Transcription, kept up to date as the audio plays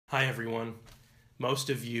Hi everyone. Most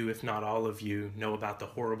of you, if not all of you, know about the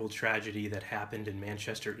horrible tragedy that happened in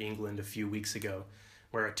Manchester, England a few weeks ago,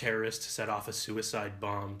 where a terrorist set off a suicide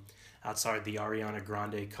bomb outside the Ariana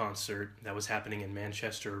Grande concert that was happening in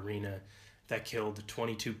Manchester Arena that killed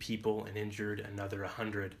 22 people and injured another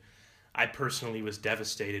 100. I personally was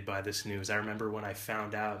devastated by this news. I remember when I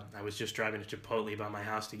found out, I was just driving to Chipotle by my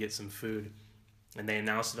house to get some food, and they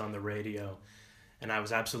announced it on the radio, and I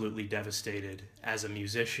was absolutely devastated as a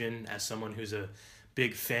musician, as someone who's a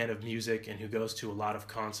big fan of music and who goes to a lot of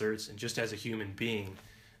concerts, and just as a human being.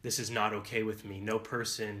 This is not okay with me. No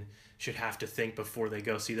person should have to think before they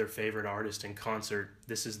go see their favorite artist in concert,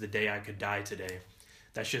 this is the day I could die today.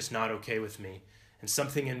 That's just not okay with me. And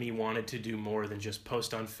something in me wanted to do more than just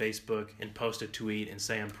post on Facebook and post a tweet and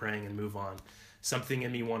say I'm praying and move on. Something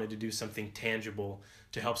in me wanted to do something tangible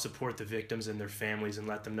to help support the victims and their families and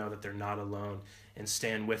let them know that they're not alone and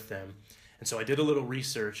stand with them. And so I did a little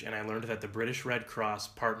research, and I learned that the British Red Cross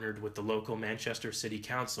partnered with the local Manchester City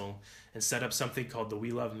Council and set up something called the We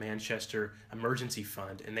Love Manchester Emergency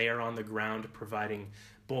Fund, and they are on the ground providing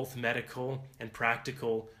both medical and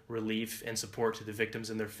practical relief and support to the victims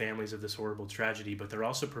and their families of this horrible tragedy, but they're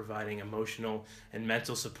also providing emotional and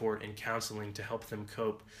mental support and counseling to help them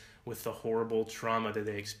cope with the horrible trauma that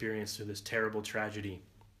they experienced through this terrible tragedy.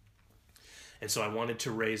 And so I wanted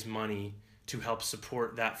to raise money to help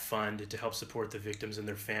support that fund, to help support the victims and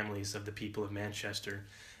their families of the people of Manchester.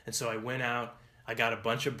 And so I went out, I got a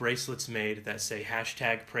bunch of bracelets made that say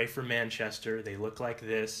 #PrayForManchester. They look like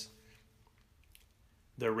this.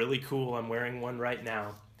 They're really cool. I'm wearing one right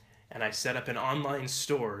now. And I set up an online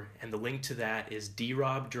store, and the link to that is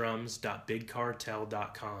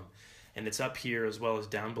drobdrums.bigcartel.com. And it's up here as well as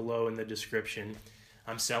down below in the description.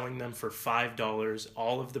 I'm selling them for $5.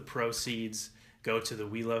 All of the proceeds go to the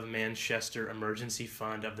We Love Manchester Emergency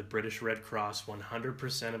Fund of the British Red Cross.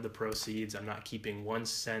 100% of the proceeds. I'm not keeping 1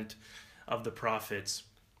 cent of the profits.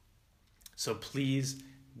 So please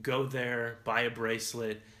go there, buy a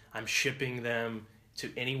bracelet. I'm shipping them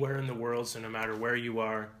to anywhere in the world, so no matter where you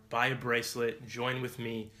are, buy a bracelet, join with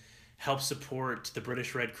me, help support the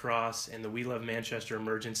British Red Cross and the We Love Manchester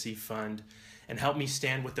Emergency Fund, and help me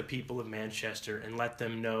stand with the people of Manchester and let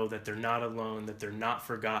them know that they're not alone, that they're not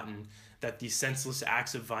forgotten, that these senseless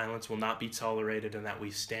acts of violence will not be tolerated, and that we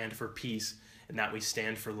stand for peace and that we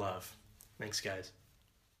stand for love. Thanks, guys.